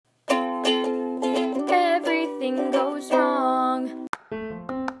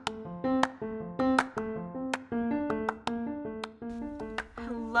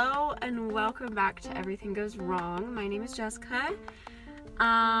welcome back to Everything Goes Wrong. My name is Jessica.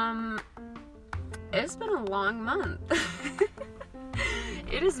 It's been a long month.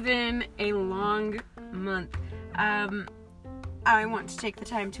 It has been a long month. I want to take the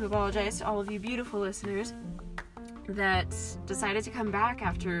time to apologize to all of you beautiful listeners that decided to come back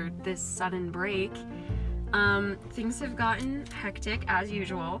after this sudden break. Things have gotten hectic as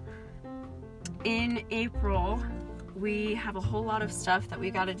usual. In April, we have a whole lot of stuff that we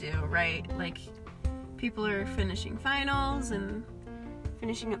gotta do, right? Like, people are finishing finals and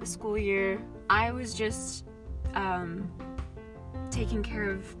finishing up the school year. I was just taking care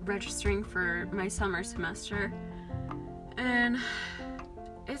of registering for my summer semester, and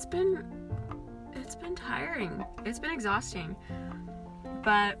it's been tiring. It's been exhausting.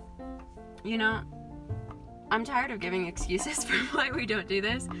 But, you know, I'm tired of giving excuses for why we don't do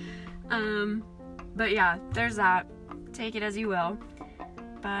this. But yeah, there's that. Take it as you will.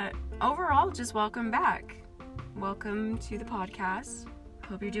 But overall, just welcome back. Welcome to the podcast.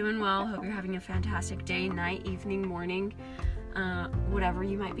 Hope you're doing well. Hope you're having a fantastic day, night, evening, morning, whatever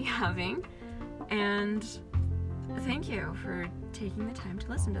you might be having. And thank you for taking the time to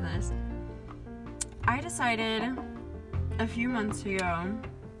listen to this. I decided a few months ago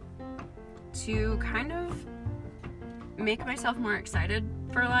to kind of make myself more excited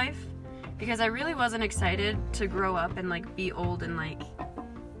for life, because I really wasn't excited to grow up and like be old and like,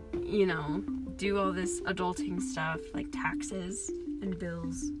 you know, do all this adulting stuff like taxes and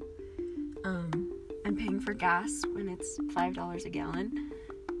bills, and paying for gas when it's $5 a gallon.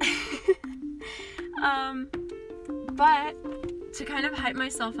 But to kind of hype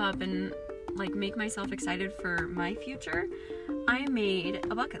myself up and like make myself excited for my future, I made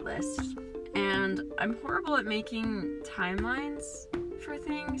a bucket list. And I'm horrible at making timelines for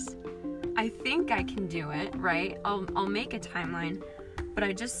things. I think I can do it, right? I'll make a timeline, but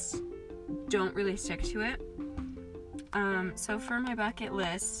I just don't really stick to it. So for my bucket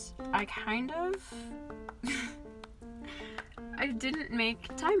list, I I didn't make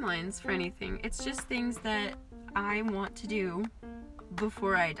timelines for anything. It's just things that I want to do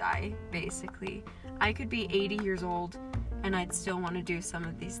before I die, basically. I could be 80 years old and I'd still want to do some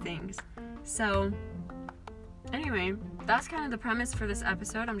of these things. So, anyway, that's kind of the premise for this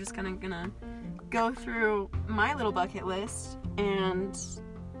episode. I'm just gonna go through my little bucket list, and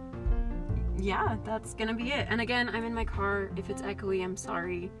yeah, that's gonna be it. And again, I'm in my car. If it's echoey, I'm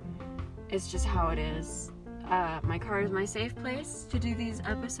sorry. It's just how it is. My car is my safe place to do these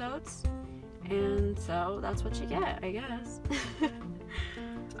episodes, and so that's what you get, I guess.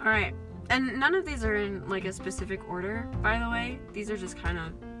 Alright, and none of these are in like a specific order, by the way. These are just kind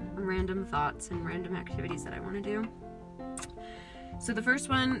of random thoughts and random activities that I want to do. So the first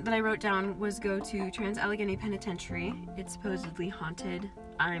one that I wrote down was go to Trans-Allegheny Penitentiary. It's supposedly haunted.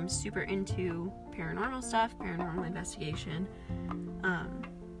 I'm super into paranormal stuff, paranormal investigation.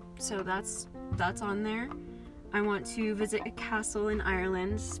 So that's on there. I want to visit a castle in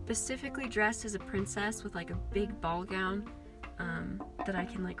Ireland, specifically dressed as a princess with like a big ball gown that I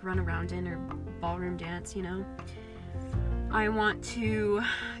can like run around in, or ballroom dance, you know. I want to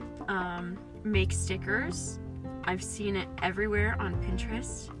make stickers. I've seen it everywhere on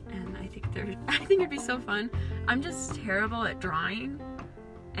Pinterest, and I think it'd be so fun. I'm just terrible at drawing,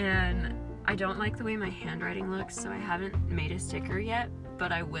 and I don't like the way my handwriting looks, so I haven't made a sticker yet,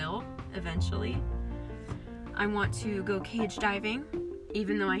 but I will eventually. I want to go cage diving,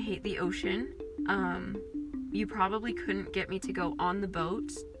 even though I hate the ocean. You probably couldn't get me to go on the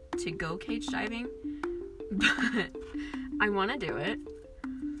boat to go cage diving, but I want to do it.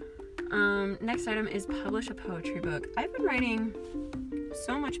 Next item is publish a poetry book. I've been writing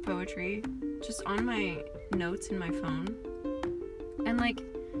so much poetry just on my notes in my phone. And like,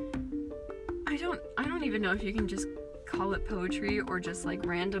 I don't even know if you can just call it poetry or just like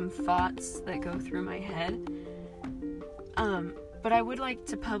random thoughts that go through my head. But I would like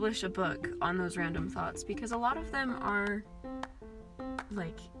to publish a book on those random thoughts, because a lot of them are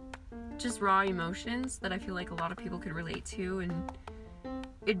like just raw emotions that I feel like a lot of people could relate to, and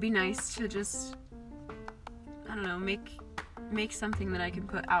it'd be nice to just, I don't know, make something that I can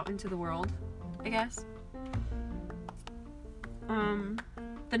put out into the world, I guess.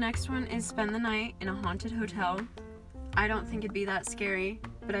 The next one is spend the night in a haunted hotel. I don't think it'd be that scary,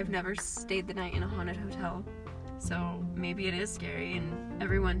 but I've never stayed the night in a haunted hotel, so maybe it is scary, and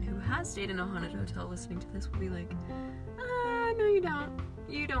everyone who has stayed in a haunted hotel listening to this will be like, no you don't.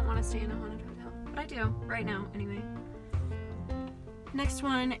 You don't want to stay in a haunted hotel. But I do, right now, anyway. Next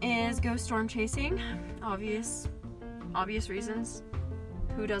one is go storm chasing. Obvious reasons.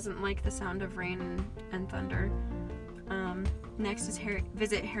 Who doesn't like the sound of rain and thunder? Next is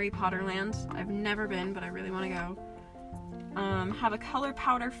visit Harry Potter Land. I've never been, but I really want to go. Have a color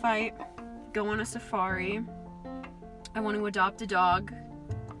powder fight. Go on a safari. I want to adopt a dog.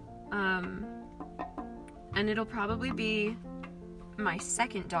 And it'll probably be my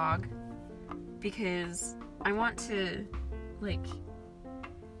second dog, because I want to, like,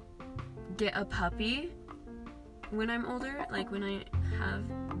 get a puppy when I'm older, like when I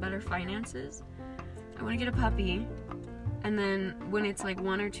have better finances. I want to get a puppy, and then when it's like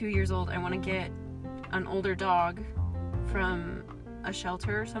 1 or 2 years old, I want to get an older dog from a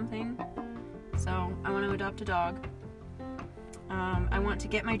shelter or something. So I want to adopt a dog. I want to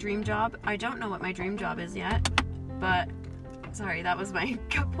get my dream job. I don't know what my dream job is yet, but sorry, that was my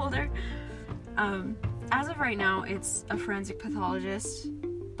cup holder. As of right now, it's a forensic pathologist,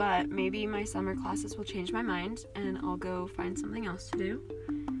 but maybe my summer classes will change my mind and I'll go find something else to do.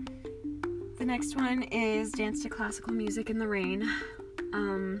 The next one is dance to classical music in the rain.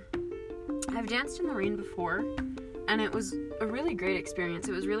 I've danced in the rain before, and it was a really great experience.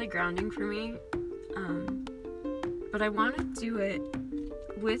 It was really grounding for me. But I want to do it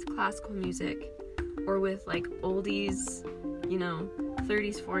with classical music, or with like oldies,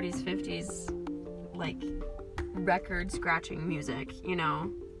 30s, 40s, 50s, like record scratching music,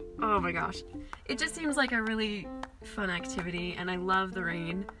 Oh my gosh. It just seems like a really fun activity, and I love the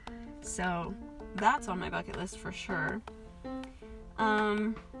rain. So that's on my bucket list for sure.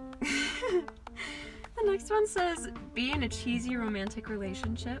 The next one says, be in a cheesy romantic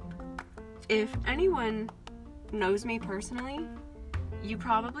relationship. If anyone knows me personally, you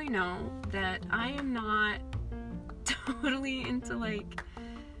probably know that I am not totally into like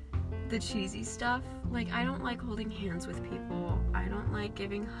the cheesy stuff. Like, I don't like holding hands with people. I don't like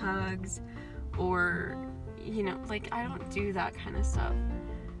giving hugs, or like, I don't do that kind of stuff.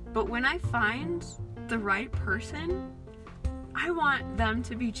 But when I find the right person, I want them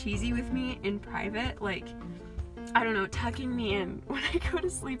to be cheesy with me in private, like, I don't know, tucking me in when I go to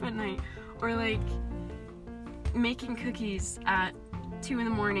sleep at night, or like making cookies at 2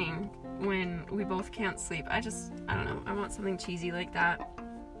 a.m. when we both can't sleep. I don't know, I want something cheesy like that.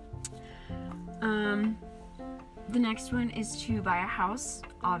 The next one is to buy a house.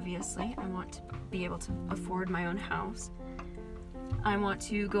 Obviously, I want to be able to afford my own house. I want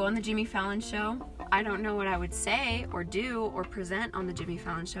to go on the Jimmy Fallon show. I don't know what I would say or do or present on the Jimmy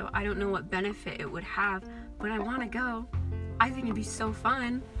Fallon show. I don't know what benefit it would have, but I want to go. I think it'd be so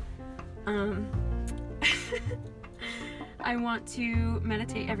fun. I want to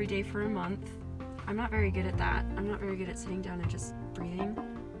meditate every day for a month. I'm not very good at that. I'm not very good at sitting down and just breathing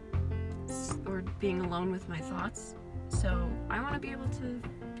or being alone with my thoughts. So I want to be able to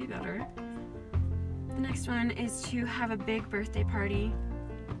be better. The next one is to have a big birthday party.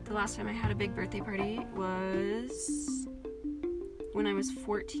 The last time I had a big birthday party was when I was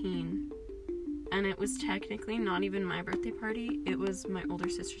 14. And it was technically not even my birthday party. It was my older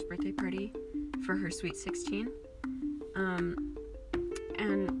sister's birthday party for her sweet 16.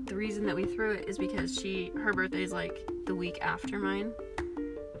 And the reason that we threw it is because her birthday is like the week after mine.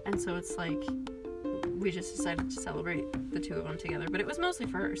 And so it's like, we just decided to celebrate the two of them together. But it was mostly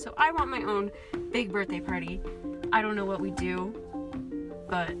for her. So I want my own big birthday party. I don't know what we do,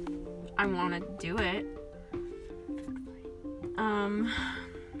 but I want to do it.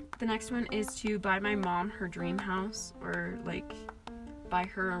 The next one is to buy my mom her dream house, or like buy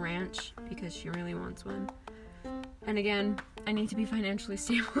her a ranch because she really wants one. And again, I need to be financially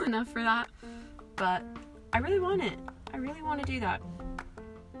stable enough for that, but I really want it. I really want to do that.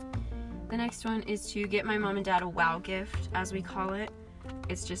 The next one is to get my mom and dad a wow gift, as we call it.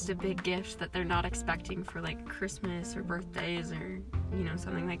 It's just a big gift that they're not expecting for like Christmas or birthdays or,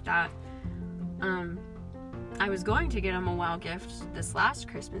 something like that. I was going to get them a wow gift this last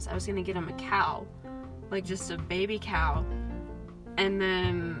Christmas. I was going to get them a cow, like just a baby cow. And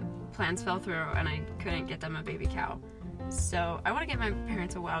then plans fell through and I couldn't get them a baby cow. So I want to get my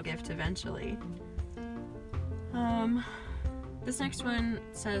parents a wow gift eventually. This next one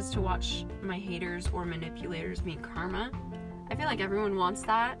says to watch my haters or manipulators meet karma. I feel like everyone wants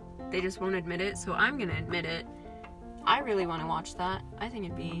that. They just won't admit it, so I'm gonna admit it. I really want to watch that. I think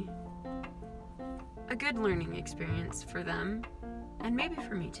it'd be a good learning experience for them, and maybe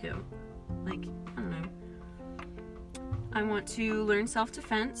for me too. Like, I don't know. I want to learn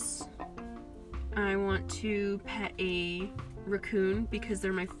self-defense. I want to pet a raccoon because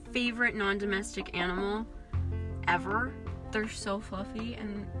they're my favorite non-domestic animal ever. They're so fluffy,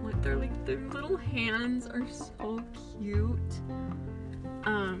 and their little hands are so cute.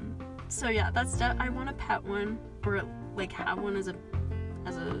 So yeah, I want to pet one, or like have one as a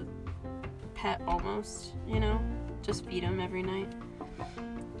pet almost, just feed him every night.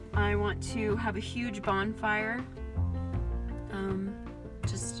 I want to have a huge bonfire,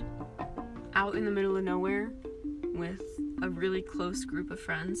 just out in the middle of nowhere with a really close group of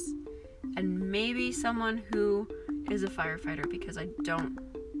friends, and maybe someone who is a firefighter, because I don't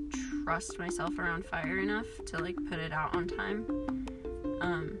trust myself around fire enough to like put it out on time.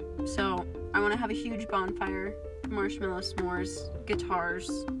 So I want to have a huge bonfire, marshmallow s'mores,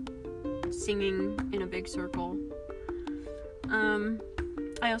 guitars, singing in a big circle.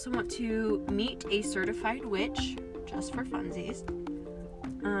 I also want to meet a certified witch, just for funsies.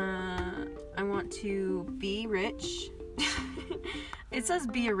 I want to be rich. It says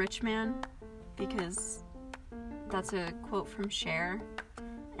be a rich man because that's a quote from Cher,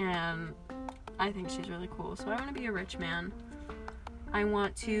 and I think she's really cool, so I want to be a rich man. I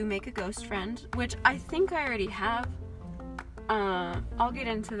want to make a ghost friend, which I think I already have. I'll get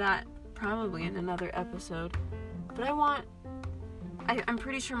into that probably in another episode, but I'm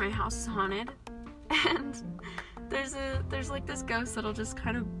pretty sure my house is haunted, and there's like this ghost that'll just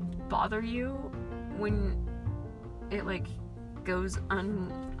kind of bother you when it like goes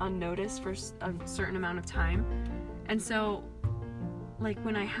unnoticed for a certain amount of time. And so like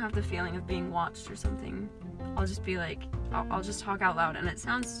when I have the feeling of being watched or something, I'll just be like, I'll just talk out loud, and it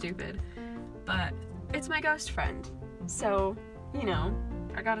sounds stupid, but it's my ghost friend, so you know,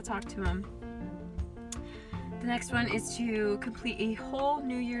 I gotta talk to him. The next one is to complete a whole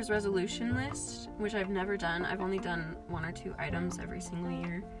New Year's resolution list, which I've never done. I've only done 1 or 2 items every single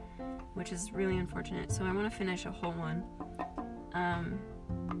year, which is really unfortunate, so I want to finish a whole one.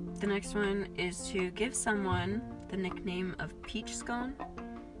 The next one is to give someone the nickname of Peach Scone.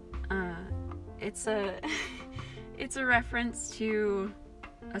 It's a it's a reference to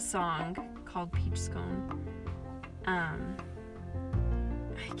a song called Peach Scone. I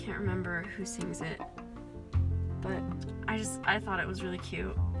can't remember who sings it, but I thought it was really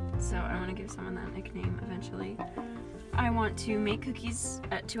cute, so I want to give someone that nickname eventually. I want to make cookies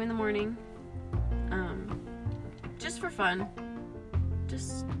at 2 a.m, just for fun,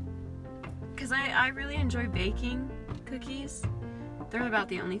 just because I really enjoy baking cookies. They're about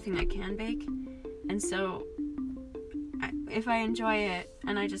the only thing I can bake, and so if I enjoy it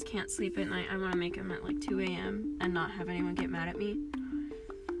and I just can't sleep at night, I want to make them at like 2 a.m. and not have anyone get mad at me.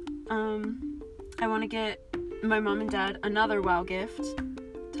 I want to get my mom and dad another WoW gift,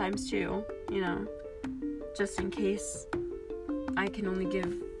 ×2, you know, just in case I can only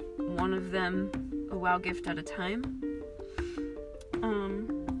give one of them a WoW gift at a time.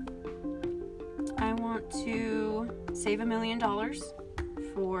 I want to save $1 million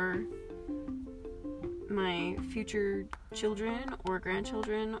for my future children or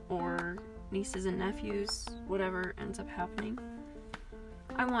grandchildren or nieces and nephews, whatever ends up happening.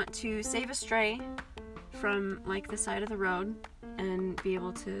 I want to save a stray from like the side of the road and be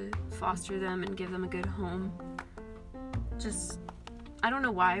able to foster them and give them a good home. Just, I don't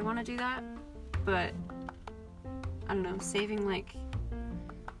know why I want to do that, but I don't know, saving like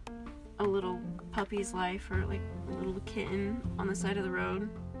a little puppy's life or like a little kitten on the side of the road,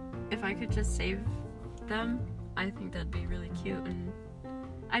 if I could just save them, I think that'd be really cute, and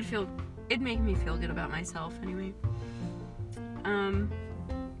it'd make me feel good about myself anyway.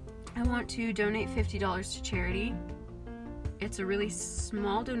 I want to donate $50 to charity. It's a really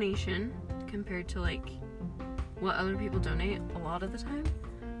small donation compared to like what other people donate a lot of the time,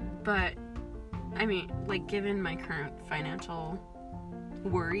 but I mean, like, given my current financial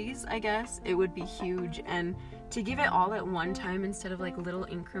worries, I guess, it would be huge, and to give it all at one time instead of like little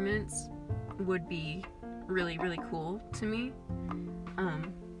increments would be really, really cool to me.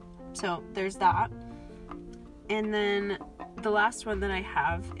 So there's that. And then the last one that I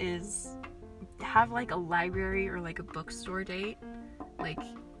have is have like a library or like a bookstore date. Like,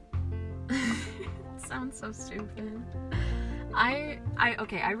 it sounds so stupid. I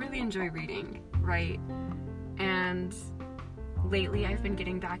really enjoy reading, right? And lately I've been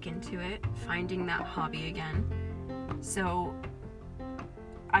getting back into it, finding that hobby again. So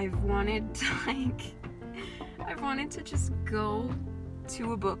I've wanted to just go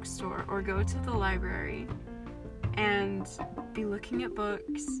to a bookstore or go to the library and be looking at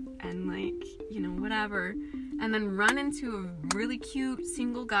books and like, you know, whatever, and then run into a really cute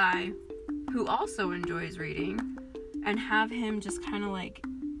single guy who also enjoys reading and have him just kind of like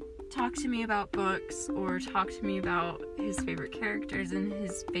talk to me about books or talk to me about his favorite characters in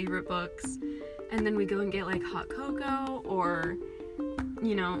his favorite books, and then we go and get like hot cocoa, or,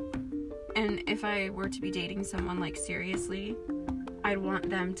 you know, and if I were to be dating someone like seriously, I'd want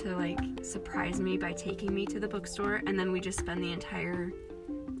them to like surprise me by taking me to the bookstore, and then we just spend the entire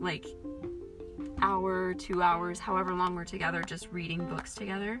like hour, 2 hours, however long we're together, just reading books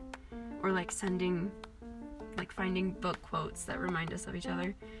together, or like finding book quotes that remind us of each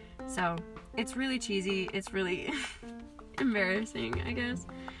other. So it's really cheesy, it's really embarrassing, I guess,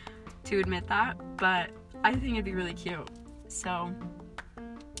 to admit that, but I think it'd be really cute. So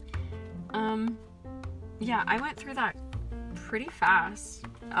yeah, I went through that pretty fast,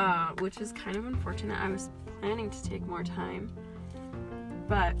 which is kind of unfortunate. I was planning to take more time,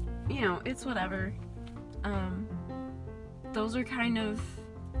 but you know, it's whatever. Those are kind of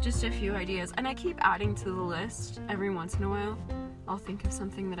just a few ideas, and I keep adding to the list every once in a while. I'll think of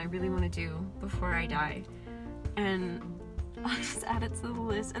something that I really want to do before I die, and I'll just add it to the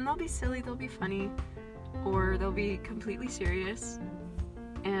list, and they'll be silly, they'll be funny, or they'll be completely serious,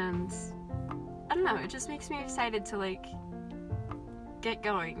 and I don't know, it just makes me excited to like get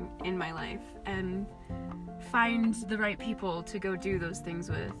going in my life and find the right people to go do those things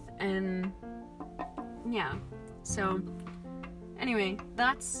with. And yeah, so anyway,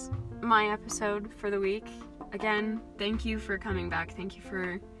 that's my episode for the week. Again, thank you for coming back. Thank you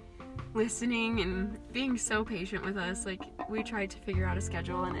for listening and being so patient with us. Like, we tried to figure out a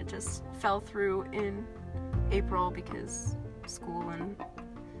schedule and it just fell through in April because school and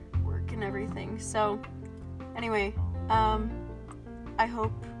work and everything. So anyway, I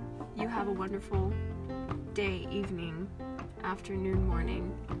hope you have a wonderful day, evening, afternoon, morning,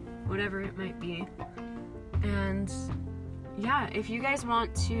 whatever it might be. And yeah, if you guys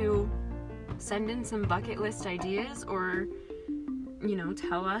want to send in some bucket list ideas, or you know,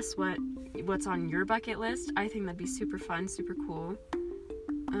 tell us what's on your bucket list, I think that'd be super fun, super cool.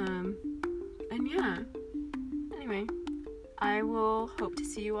 And yeah, anyway, I will hope to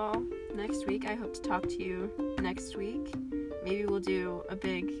see you all next week. I hope to talk to you next week. Maybe we'll do a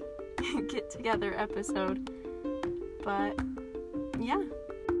big get together episode, but yeah.